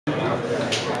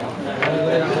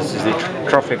This is the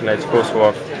traffic lights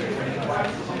coursework,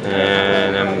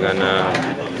 and I'm gonna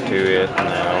do it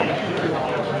now.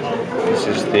 This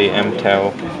is the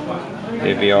MTEL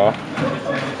AVR.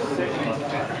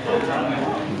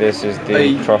 This is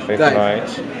the traffic light.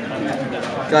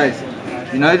 Guys,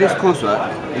 you know this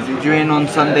coursework? Is it doing on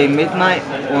Sunday midnight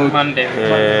or Monday?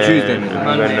 Tuesday?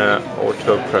 I'm gonna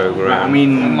auto program. I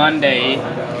mean Monday.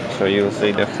 So you'll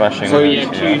see the flashing So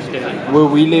lights. Yeah, Tuesday. will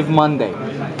we live Monday?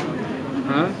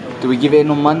 Huh? Do we give it in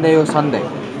on Monday or Sunday?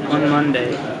 On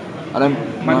Monday. I don't.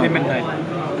 Monday no. midnight.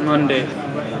 Monday.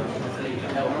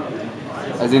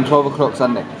 As in 12 o'clock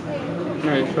Sunday.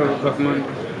 No, 12 o'clock Monday.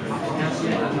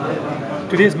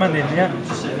 Today is Monday, yeah?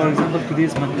 For example, today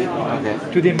is Monday. Okay.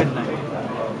 Today midnight.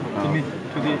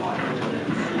 Today.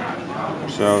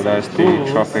 So that's the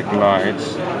traffic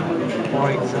lights. For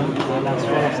example, that's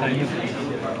what I'm saying.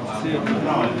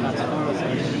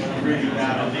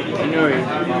 Anyway,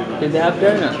 did they have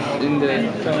donuts in the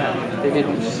club? They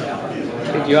didn't.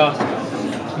 Did you ask?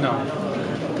 No.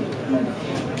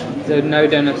 So no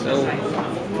donuts at all.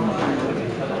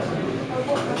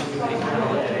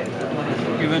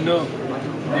 Even though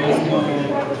there is no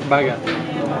burger.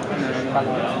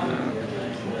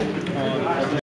 No.